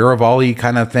a Miravalli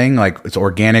kind of thing. Like, it's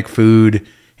organic food.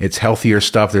 It's healthier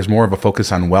stuff. There's more of a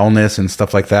focus on wellness and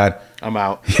stuff like that. I'm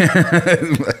out.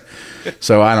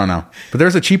 So I don't know. But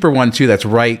there's a cheaper one too that's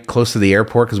right close to the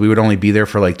airport, because we would only be there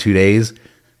for like 2 days.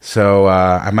 So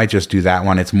I might just do that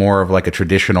one. It's more of like a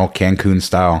traditional Cancun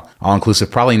style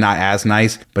all-inclusive. Probably not as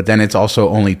nice, but then it's also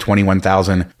only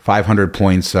 21,500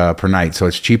 points per night. So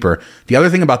it's cheaper. The other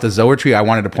thing about the Zoetree I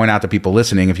wanted to point out to people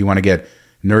listening, if you want to get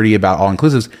nerdy about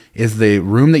all-inclusives, is the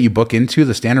room that you book into,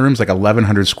 the standard room is like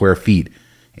 1,100 square feet.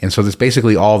 And so there's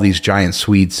basically all these giant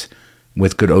suites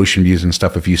with good ocean views and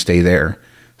stuff if you stay there.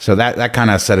 So that kind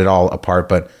of set it all apart.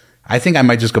 But I think I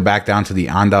might just go back down to the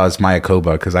Andaz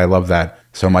Mayakoba because I love that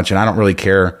so much. And I don't really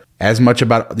care as much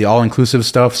about the all-inclusive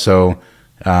stuff. So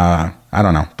I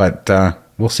don't know. But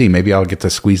we'll see. Maybe I'll get to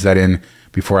squeeze that in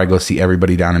before I go see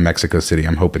everybody down in Mexico City.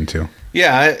 I'm hoping to.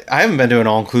 Yeah, I haven't been to an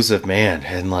all-inclusive, man,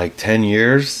 in like 10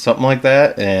 years, something like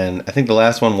that. And I think the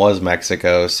last one was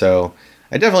Mexico. So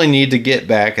I definitely need to get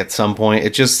back at some point.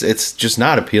 It's just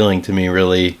not appealing to me,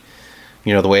 really,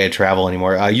 the way I travel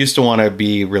anymore. I used to want to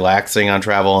be relaxing on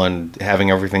travel and having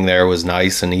everything there was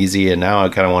nice and easy. And now I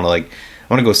kind of want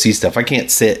to go see stuff. I can't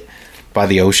sit by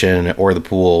the ocean or the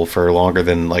pool for longer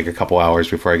than like a couple hours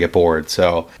before I get bored.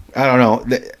 So I don't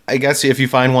know. I guess if you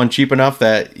find one cheap enough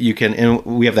that you can, and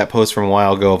we have that post from a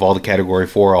while ago of all the Category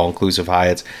 4 all-inclusive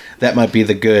Hyatts, that might be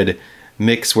the good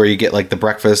mix where you get like the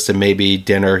breakfast and maybe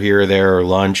dinner here or there or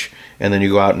lunch, and then you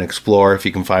go out and explore if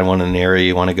you can find one in an area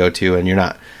you want to go to, and you're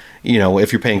not,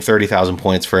 if you're paying 30,000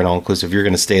 points for an all-inclusive, you're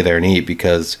going to stay there and eat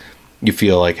because you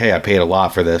feel like, hey, I paid a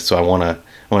lot for this, so I want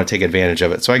to take advantage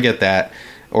of it. So I get that.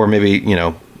 Or maybe,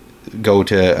 go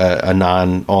to a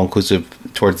non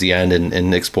all-inclusive towards the end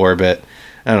and explore a bit.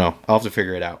 I don't know. I'll have to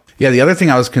figure it out. Yeah, the other thing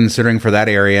I was considering for that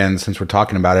area, and since we're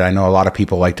talking about it, I know a lot of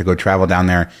people like to go travel down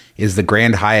there, is the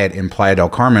Grand Hyatt in Playa del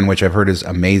Carmen, which I've heard is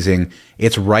amazing.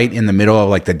 It's right in the middle of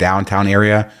like the downtown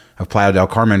area of Playa del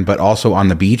Carmen, but also on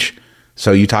the beach.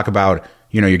 So you talk about,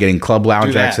 you're getting club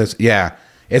lounge access. Yeah.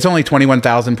 It's only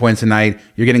 21,000 points a night.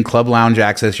 You're getting club lounge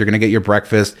access. You're going to get your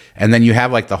breakfast. And then you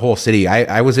have like the whole city.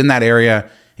 I was in that area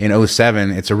in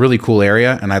 2007. It's a really cool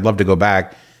area, and I'd love to go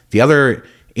back. The other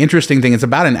interesting thing, it's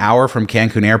about an hour from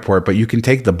Cancun Airport, but you can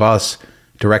take the bus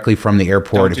directly from the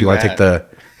airport if you want to take the...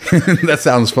 That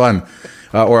sounds fun.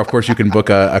 Or, of course, you can book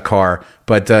a car.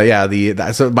 But, so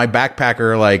my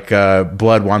backpacker,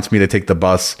 blood wants me to take the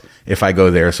bus if I go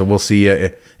there. So we'll see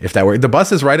if that works. The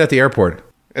bus is right at the airport.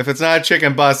 If it's not a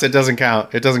chicken bus, it doesn't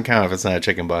count. It doesn't count if it's not a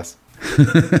chicken bus.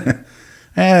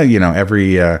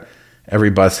 Every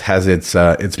bus has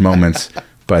its moments.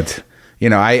 But,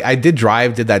 I did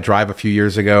that drive a few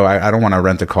years ago. I don't want to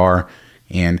rent a car.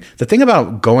 And the thing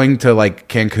about going to like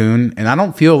Cancun, and I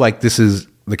don't feel like this is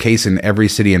the case in every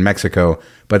city in Mexico,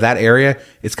 but that area,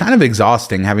 it's kind of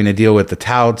exhausting having to deal with the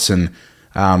touts and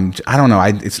I don't know.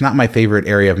 It's not my favorite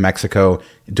area of Mexico.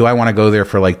 Do I want to go there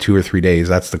for like 2 or 3 days?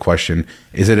 That's the question.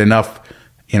 Is it enough?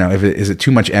 Is it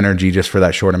too much energy just for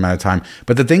that short amount of time?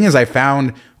 But the thing is, I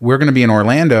found we're going to be in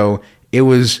Orlando. It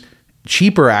was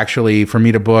cheaper actually for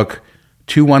me to book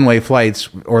 2 one-way flights,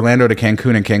 Orlando to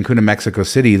Cancun and Cancun to Mexico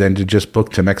City, than to just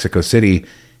book to Mexico City.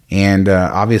 And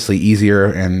obviously easier.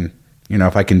 And,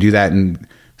 if I can do that and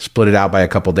split it out by a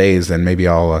couple days, then maybe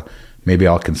I'll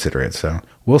consider it. So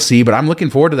we'll see. But I'm looking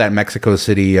forward to that Mexico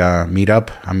City meetup.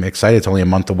 I'm excited. It's only a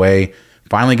month away.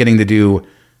 Finally getting to do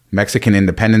Mexican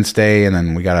Independence Day, and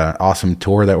then we got an awesome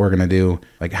tour that we're going to do.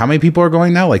 Like, how many people are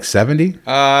going now? Like 70?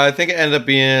 I think it ended up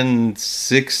being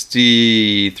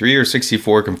 63 or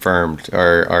 64 confirmed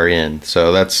are in.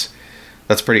 So that's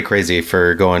pretty crazy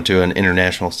for going to an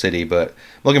international city. But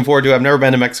looking forward to it. I've never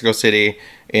been to Mexico City,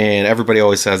 and everybody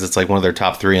always says it's like one of their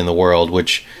top 3 in the world,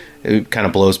 which it kind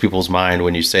of blows people's mind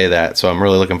when you say that. So I'm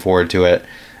really looking forward to it.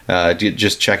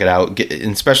 Just check it out.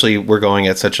 Especially we're going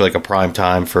at such like a prime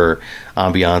time for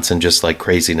ambiance and just like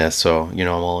craziness. So, I'm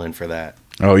all in for that.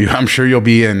 Oh, I'm sure you'll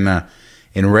be in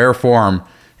rare form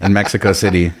in Mexico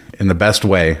City in the best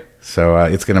way. So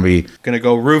it's going to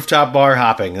go rooftop bar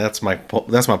hopping. That's my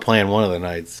plan one of the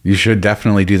nights. You should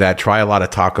definitely do that. Try a lot of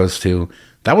tacos too.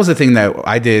 That was the thing that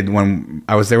I did when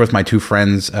I was there with my 2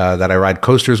 friends that I ride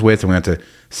coasters with, and we went to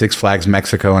Six Flags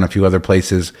Mexico and a few other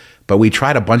places. But we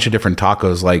tried a bunch of different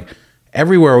tacos. Like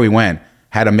everywhere we went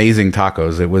had amazing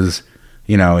tacos. It was,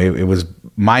 it was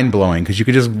mind blowing because you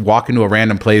could just walk into a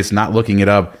random place, not looking it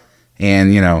up,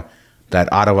 and that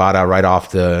adobada right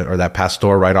off or that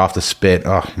pastor right off the spit.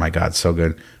 Oh my God, so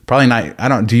good. Probably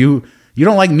not. You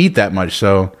don't like meat that much,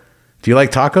 so. Do you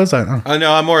like tacos?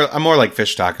 No, I'm more like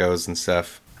fish tacos and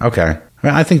stuff. Okay.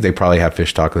 I think they probably have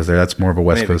fish tacos there. That's more of a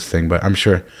West Coast thing, but I'm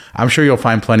sure you'll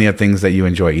find plenty of things that you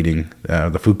enjoy eating.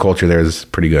 The food culture there is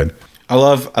pretty good. I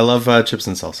love chips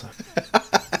and salsa.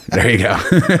 There you go.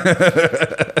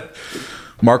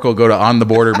 Mark will go to On the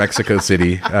Border, Mexico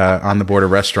City, On the Border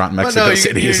Restaurant, Mexico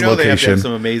City is They have location.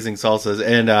 some amazing salsas.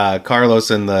 And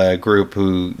Carlos in the group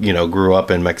who, grew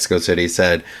up in Mexico City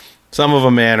said, some of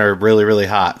them, man, are really, really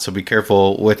hot. So be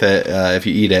careful with it if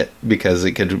you eat it, because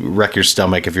it could wreck your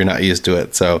stomach if you're not used to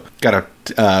it. So got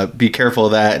to be careful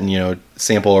of that and,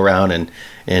 sample around.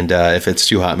 And if it's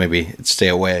too hot, maybe stay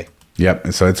away.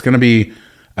 Yep. So it's going to be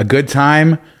a good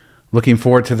time. Looking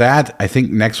forward to that. I think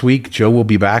next week, Joe will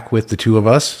be back with the two of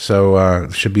us. So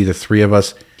it should be the three of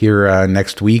us here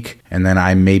next week. And then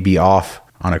I may be off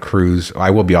on a cruise.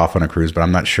 I will be off on a cruise, but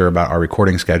I'm not sure about our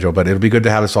recording schedule. But it'll be good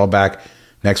to have us all back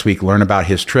next week, learn about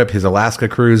his trip, his Alaska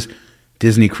cruise,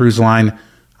 Disney Cruise Line.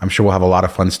 I'm sure we'll have a lot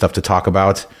of fun stuff to talk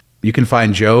about. You can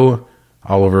find Joe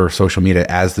all over social media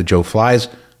as the Joe Flies.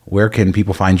 Where can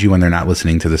people find you when they're not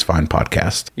listening to this fine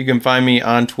podcast? You can find me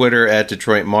on Twitter at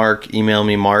Detroit Mark. Email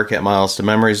me,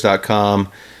 mark@milestomemories.com.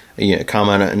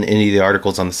 Comment on any of the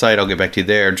articles on the site. I'll get back to you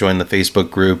there. Join the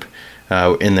Facebook group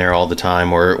in there all the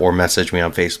time, or message me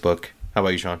on Facebook. How about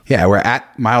you, Sean? Yeah, we're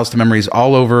at Miles to Memories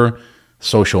all over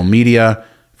social media.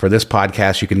 For this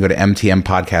podcast, you can go to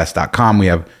mtmpodcast.com. We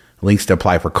have links to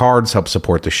apply for cards, help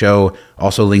support the show.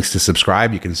 Also links to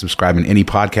subscribe. You can subscribe in any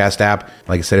podcast app.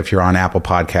 Like I said, if you're on Apple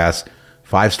Podcasts,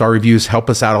 5-star reviews help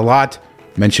us out a lot.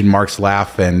 Mention Mark's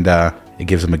laugh and it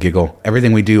gives him a giggle.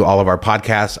 Everything we do, all of our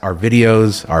podcasts, our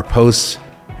videos, our posts,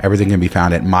 everything can be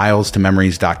found at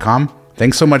milestomemories.com.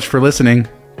 Thanks so much for listening.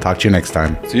 Talk to you next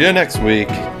time. See you next week.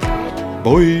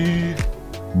 Bye.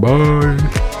 Bye.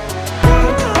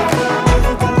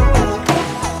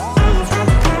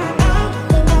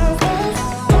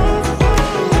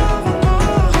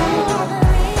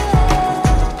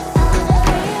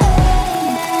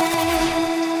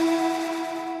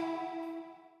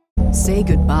 Say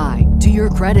goodbye to your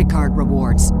credit card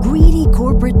rewards. Greedy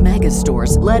corporate mega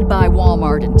stores, led by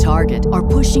Walmart and Target, are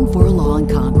pushing for a law in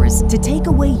Congress to take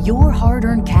away your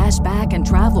hard-earned cash back and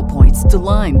travel points to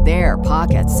line their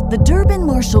pockets. The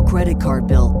Durbin-Marshall credit card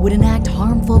bill would enact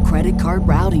harmful credit card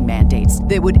routing mandates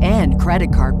that would end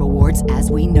credit card rewards as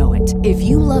we know it. If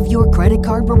you love your credit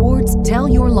card rewards, tell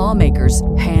your lawmakers,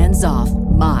 hands off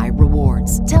my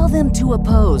rewards. Tell them to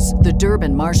oppose the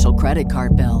Durbin-Marshall credit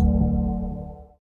card bill.